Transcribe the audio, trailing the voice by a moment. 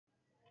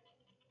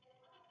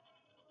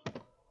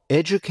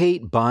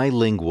Educate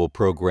Bilingual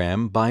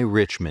Program by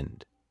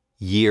Richmond,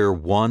 Year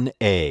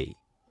 1A.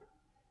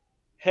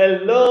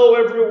 Hello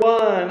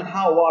everyone,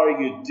 how are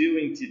you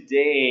doing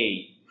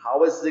today?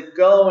 How is it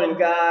going,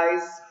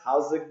 guys?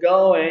 How's it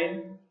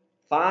going?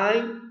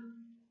 Fine?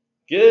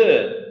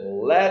 Good.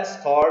 Let's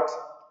start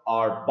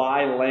our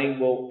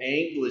bilingual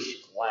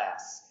English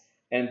class.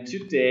 And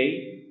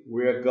today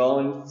we're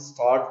going to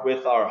start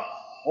with our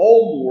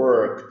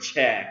homework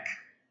check.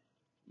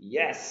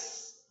 Yes,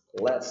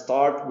 let's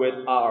start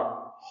with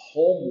our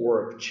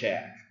homework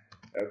check.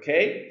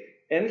 Okay?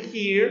 And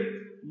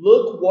here,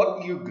 look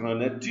what you're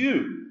gonna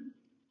do.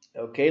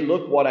 Okay,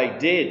 look what I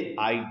did.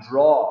 I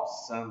draw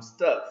some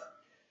stuff.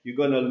 You're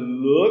gonna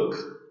look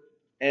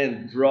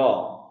and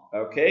draw.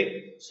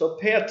 Okay, so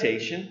pay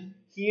attention.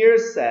 Here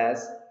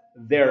says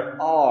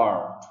there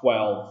are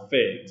 12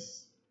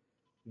 figs.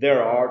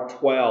 There are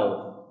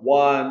 12.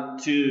 1,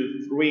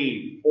 2,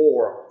 3,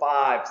 4,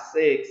 5,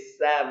 6,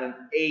 7,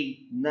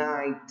 8,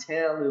 9,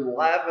 10,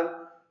 11,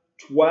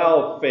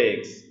 12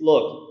 figs.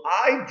 Look,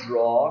 I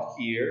draw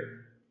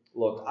here.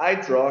 Look, I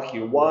draw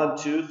here 1,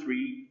 2,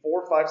 3,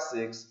 4, 5,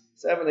 6,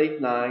 7,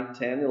 8, 9,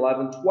 10,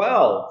 11,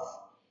 12.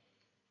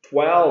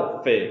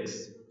 12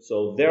 figs.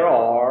 So there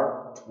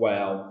are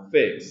 12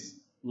 figs.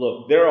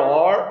 Look, there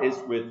are is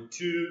with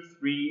 2,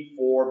 3,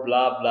 4,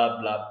 blah, blah,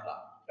 blah,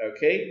 blah.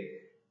 Okay?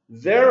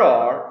 There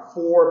are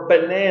 4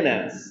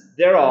 bananas.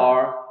 There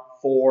are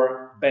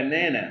 4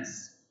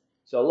 bananas.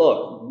 So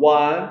look,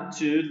 1,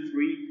 2,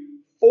 3,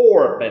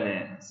 4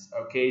 bananas.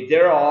 Okay,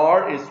 there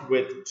are is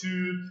with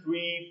 2,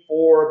 3,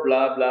 4,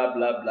 blah, blah,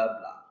 blah, blah,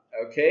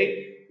 blah.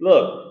 Okay,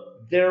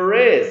 look, there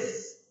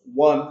is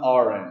 1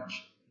 orange.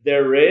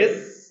 There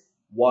is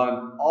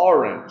 1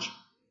 orange.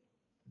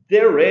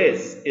 There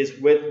is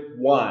with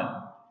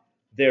 1.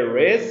 There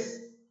is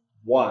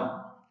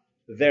 1.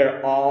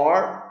 There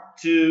are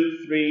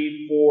 2,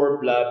 3,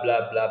 4, blah,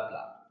 blah, blah,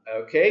 blah.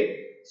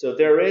 Okay? So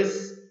there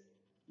is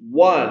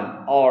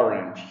 1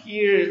 orange.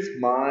 Here is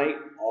my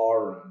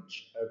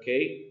orange.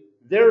 Okay?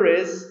 There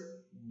is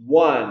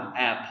 1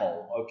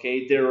 apple.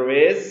 Okay? There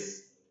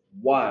is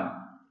 1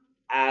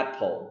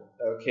 apple.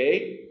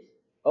 Okay?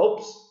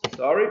 Oops,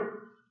 sorry.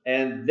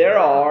 And there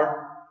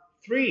are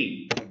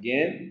 3.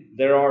 Again,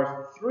 there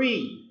are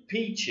 3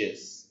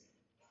 peaches.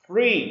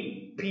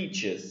 3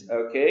 peaches.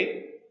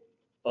 Okay?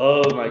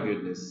 Oh my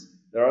goodness.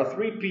 There are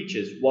 3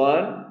 peaches.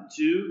 1,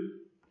 2,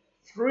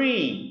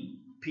 3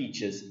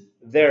 peaches.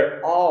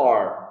 There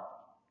are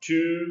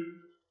 2,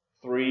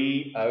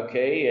 3,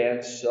 okay,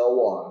 and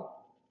so on.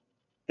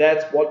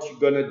 That's what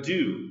you're going to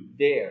do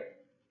there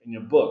in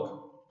your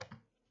book.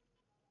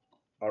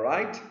 All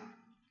right?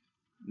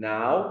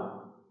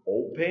 Now,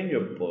 open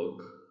your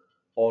book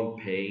on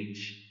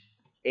page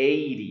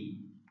 80.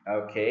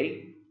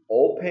 Okay?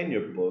 Open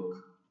your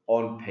book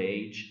on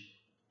page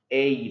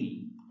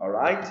 80. All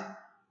right?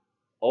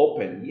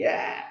 Open,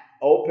 yeah.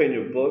 Open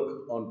your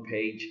book on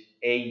page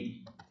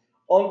 80.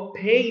 On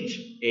page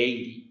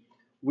 80,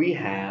 we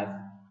have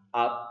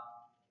a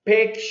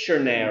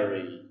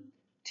Pictionary.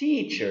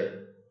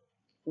 Teacher,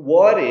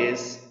 what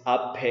is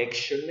a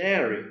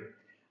Pictionary?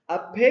 A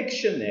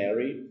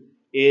Pictionary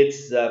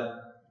is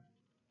a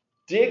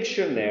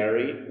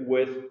dictionary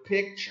with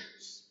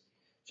pictures.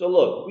 So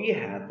look, we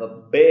have a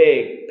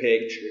big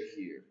picture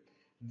here.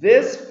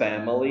 This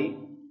family,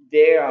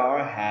 they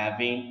are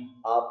having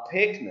a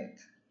picnic.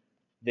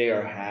 They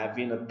are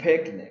having a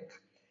picnic.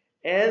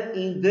 And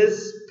in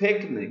this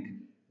picnic,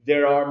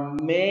 there are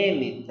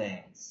many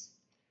things.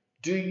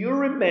 Do you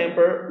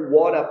remember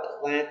what a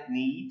plant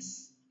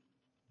needs?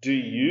 Do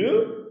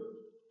you?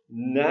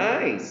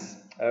 Nice.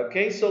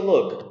 Okay, so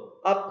look,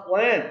 a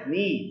plant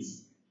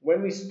needs,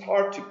 when we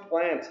start to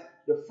plant,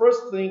 the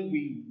first thing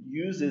we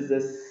use is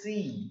a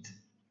seed.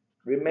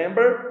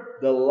 Remember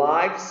the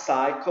life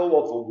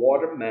cycle of a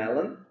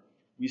watermelon?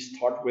 We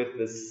start with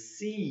the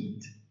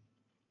seed.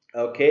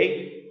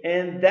 Okay,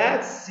 and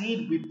that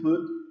seed we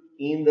put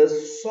in the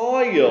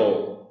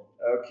soil.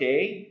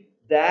 Okay,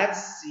 that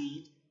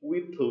seed we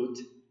put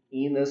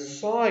in the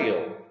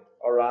soil.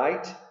 All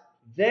right,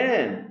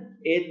 then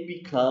it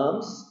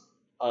becomes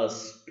a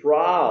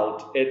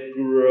sprout. It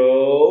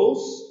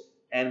grows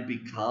and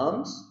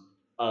becomes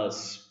a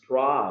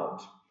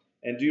sprout.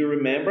 And do you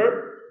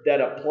remember that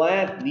a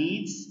plant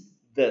needs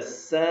the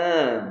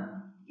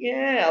sun?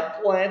 Yeah,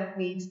 a plant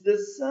needs the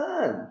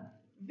sun.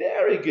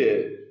 Very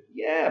good.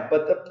 Yeah,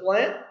 but the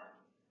plant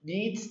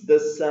needs the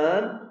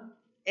sun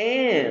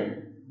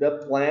and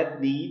the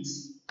plant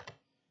needs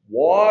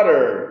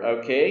water.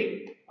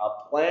 Okay?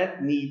 A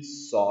plant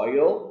needs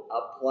soil,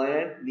 a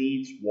plant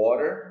needs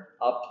water,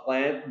 a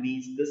plant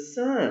needs the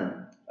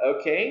sun.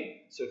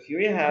 Okay? So here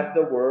you have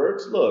the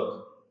words.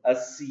 Look, a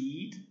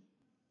seed.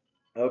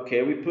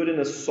 Okay, we put in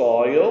the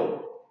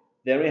soil.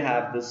 Then we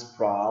have the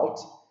sprout.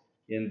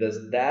 In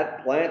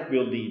that plant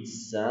will need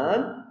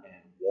sun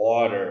and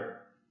water.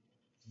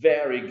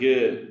 Very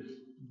good.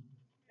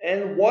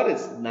 And what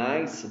is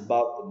nice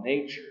about the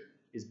nature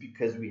is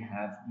because we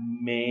have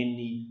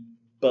many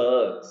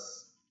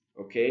bugs.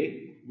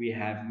 Okay? We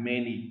have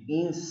many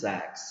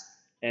insects.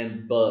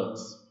 and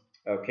bugs.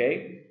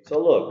 Okay, so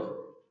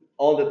look,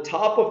 on the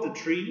top of the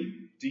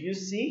tree, do you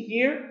see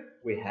here?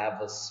 We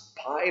have a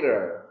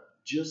spider,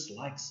 just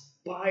like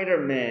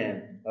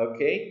Spider-Man.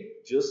 Okay,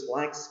 just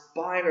like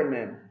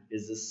Spider-Man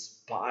is a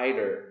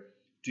spider.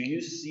 Do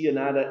you see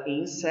another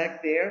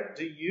insect there?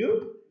 Do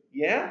you?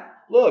 Yeah,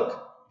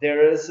 look,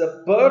 there is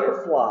a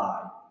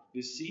butterfly.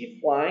 You see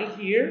flying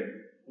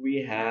here? We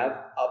have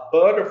a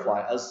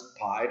butterfly, a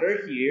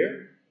spider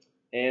here,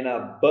 and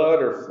a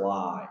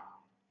butterfly.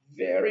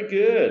 Very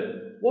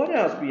good. What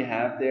else we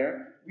have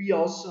there? We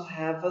also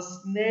have a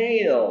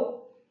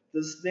snail.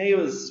 The snail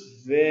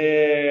is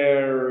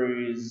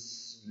very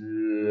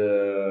slow.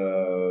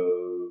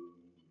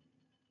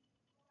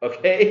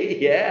 Okay,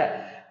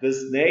 yeah. The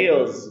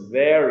snail is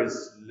very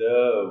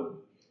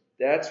slow.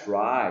 That's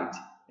right.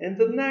 And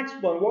the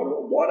next one,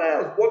 what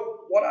else?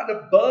 What are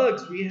the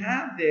bugs we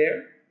have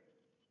there?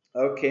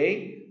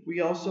 Okay,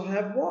 we also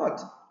have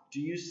what? Do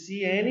you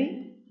see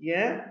any?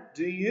 Yeah,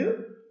 do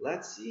you?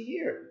 Let's see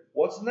here.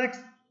 What's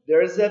next?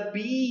 There's a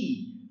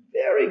bee.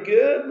 Very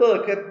good.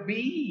 Look, a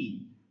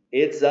bee.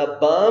 It's a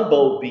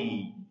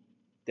bumblebee.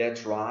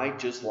 That's right,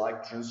 just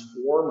like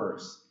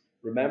Transformers.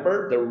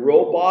 Remember, the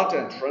robot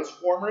and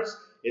Transformers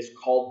is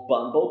called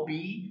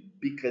Bumblebee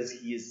because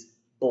he is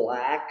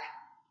black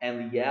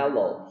and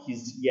yellow.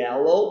 He's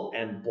yellow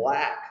and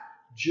black,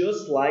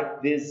 just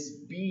like this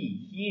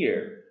bee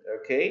here.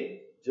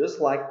 Okay?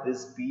 Just like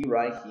this bee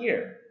right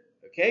here.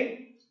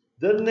 Okay?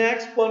 The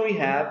next one we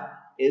have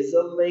is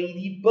a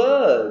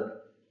ladybug.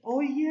 Oh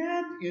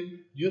yeah, do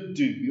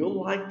you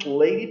like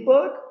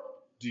ladybug?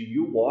 Do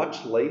you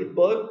watch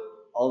ladybug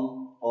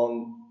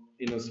on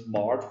in a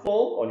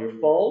smartphone, on your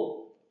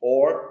phone,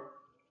 or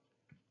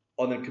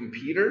on a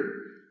computer?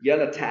 Yeah,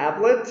 on a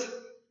tablet?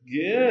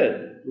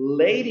 Good.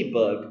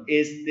 Ladybug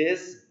is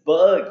this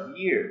bug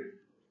here.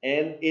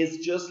 And it's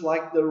just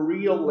like the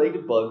real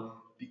ladybug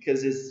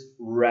because it's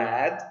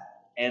red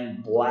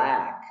and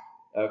black.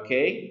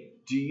 Okay?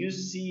 Do you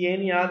see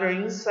any other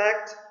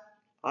insect?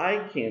 I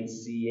can't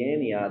see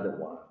any other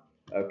one.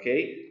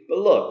 Okay? But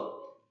look,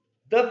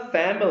 the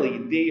family,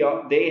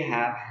 they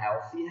have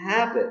healthy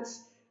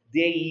habits.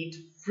 They eat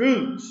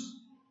fruits.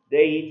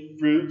 They eat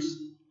fruits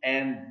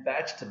and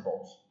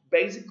vegetables.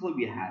 Basically,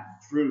 we have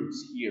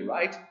fruits here,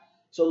 right?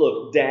 So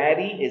look,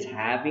 daddy is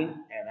having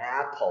an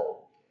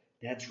apple.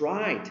 That's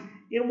right.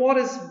 And what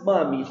is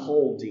mommy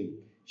holding?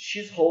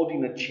 She's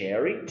holding a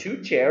cherry,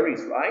 two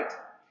cherries, right?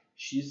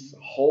 She's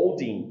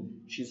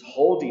holding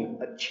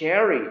a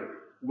cherry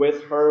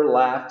with her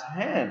left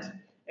hand.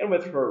 And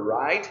with her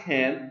right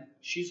hand,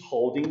 she's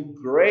holding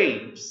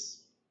grapes.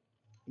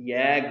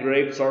 Yeah,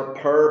 grapes are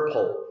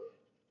purple.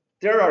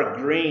 There are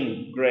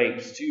green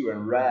grapes too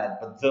and red,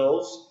 but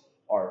those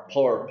are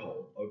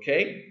purple,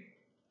 okay?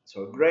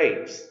 So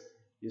grapes.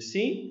 You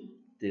see?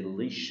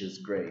 Delicious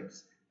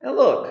grapes. And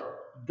look,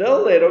 the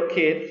little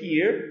kid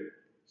here,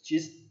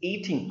 she's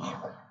eating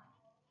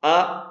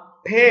a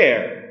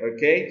pear,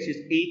 okay?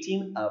 She's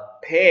eating a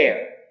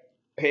pear.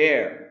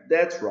 Pear.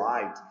 That's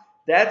right.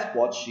 That's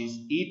what she's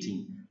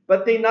eating.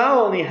 But they not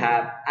only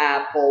have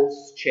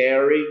apples,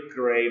 cherry,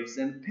 grapes,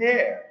 and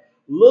pear.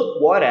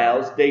 Look what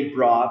else they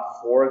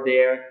brought for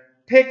their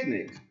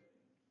picnic.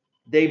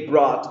 They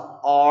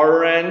brought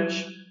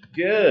orange.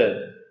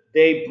 Good.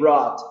 They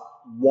brought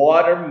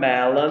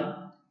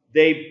watermelon.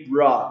 They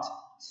brought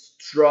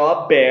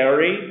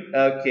strawberry.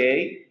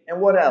 Okay. And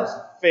what else?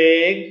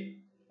 Fig.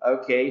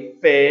 Okay,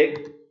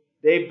 fig.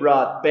 They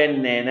brought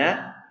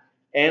banana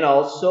and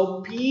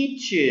also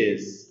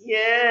peaches.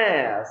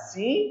 Yeah,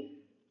 see?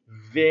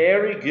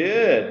 Very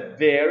good,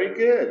 very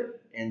good.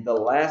 And the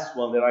last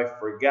one that I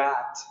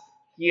forgot,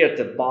 here at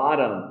the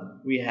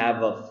bottom, we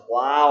have a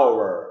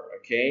flower,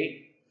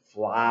 okay?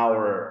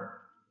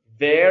 Flower.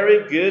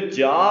 Very good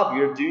job.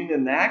 You're doing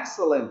an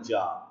excellent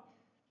job.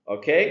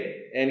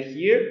 Okay, and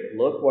here,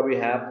 look what we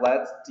have.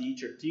 Let's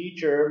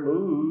teacher,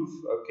 move.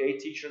 Okay,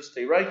 teacher,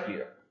 stay right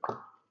here.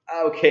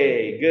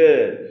 Okay,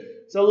 good.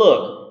 So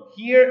look,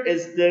 here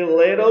is the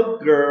little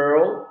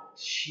girl.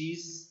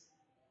 She's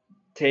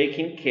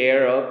taking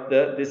care of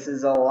this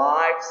is a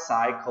life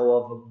cycle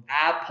of an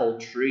apple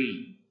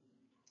tree.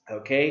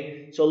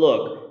 Okay, so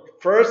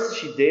look, first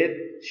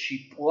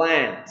she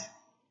plant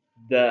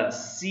the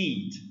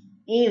seed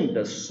in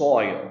the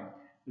soil.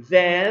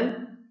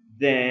 Then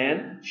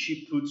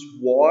she puts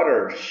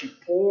water, she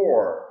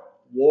pour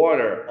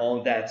water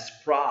on that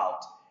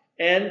sprout.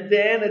 And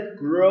then it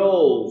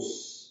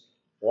grows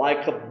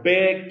like a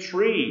big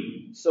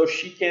tree. So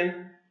she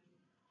can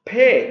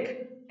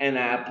pick an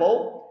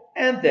apple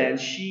and then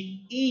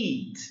she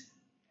eats.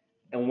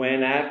 And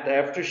when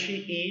after she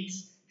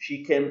eats,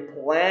 she can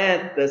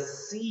plant the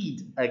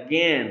seed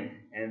again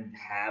and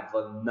have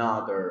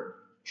another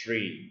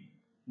tree.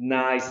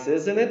 Nice,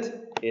 isn't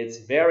it? It's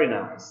very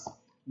nice.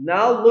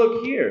 Now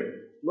look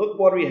here. Look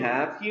what we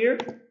have here.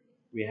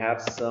 We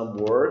have some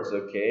words,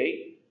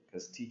 okay?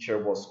 Because teacher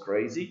was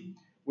crazy.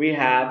 We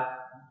have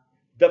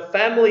the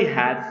family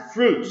had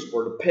fruits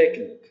for the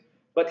picnic.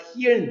 But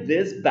here in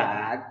this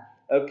bag,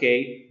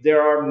 okay,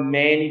 there are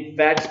many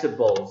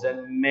vegetables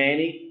and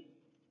many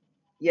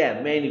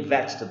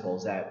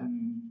vegetables that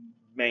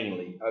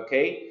mainly,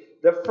 okay?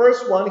 The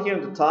first one here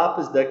on the top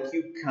is the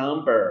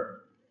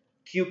cucumber.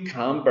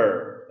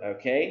 Cucumber,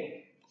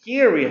 okay?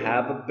 Here we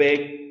have a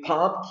big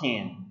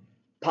pumpkin.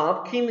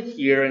 Pumpkin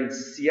here in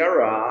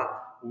Sierra,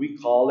 we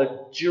call it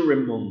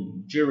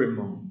jirimum.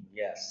 Jirimum,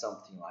 yes,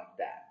 something like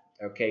that.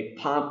 Okay,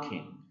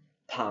 pumpkin,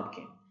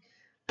 pumpkin.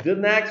 The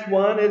next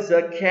one is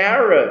a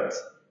carrot.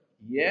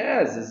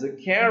 Yes, it's a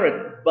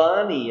carrot.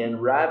 Bunny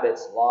and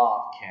rabbits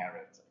love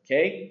carrots.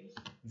 Okay.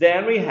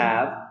 Then we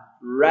have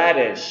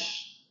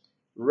radish.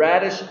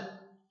 Radish,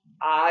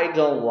 I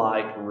don't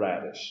like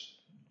radish.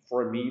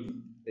 For me,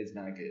 it's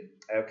not good.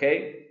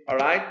 Okay. All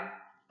right.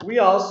 We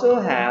also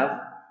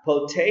have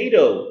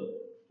potato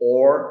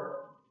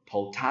or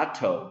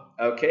potato.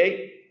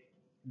 Okay.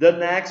 The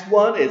next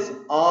one is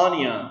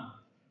onion.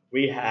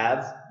 We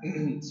have,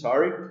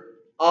 sorry,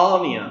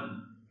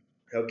 onion.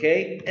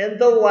 Okay, and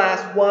the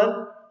last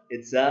one,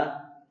 it's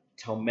a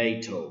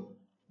tomato.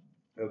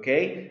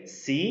 Okay,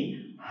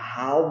 see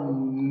how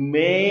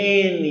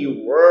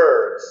many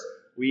words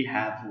we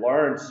have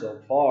learned so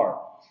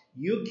far.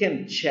 You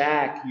can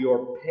check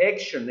your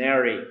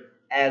Pictionary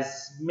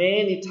as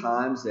many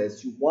times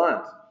as you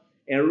want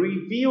and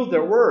review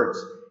the words.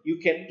 You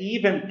can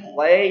even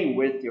play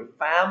with your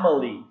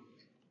family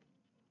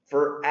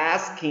for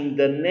asking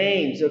the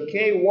names.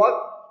 Okay,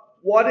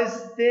 what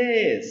is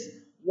this?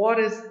 What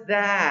is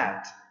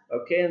that?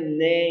 Okay,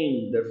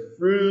 name the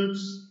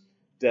fruits,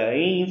 the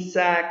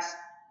insects,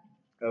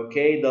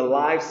 okay, the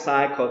life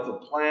cycle of the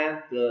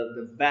plant,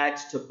 the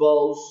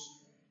vegetables.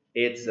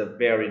 It's a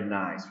very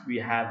nice. We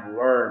have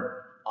learned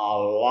a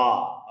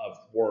lot of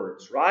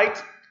words, right?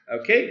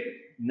 Okay,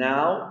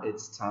 now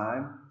it's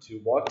time to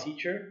what,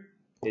 teacher?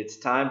 It's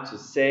time to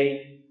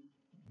say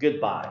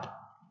goodbye.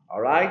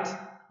 All right?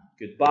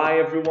 Goodbye,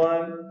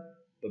 everyone.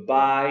 Bye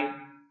bye.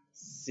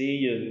 See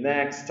you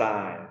next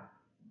time.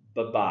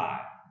 Bye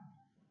bye.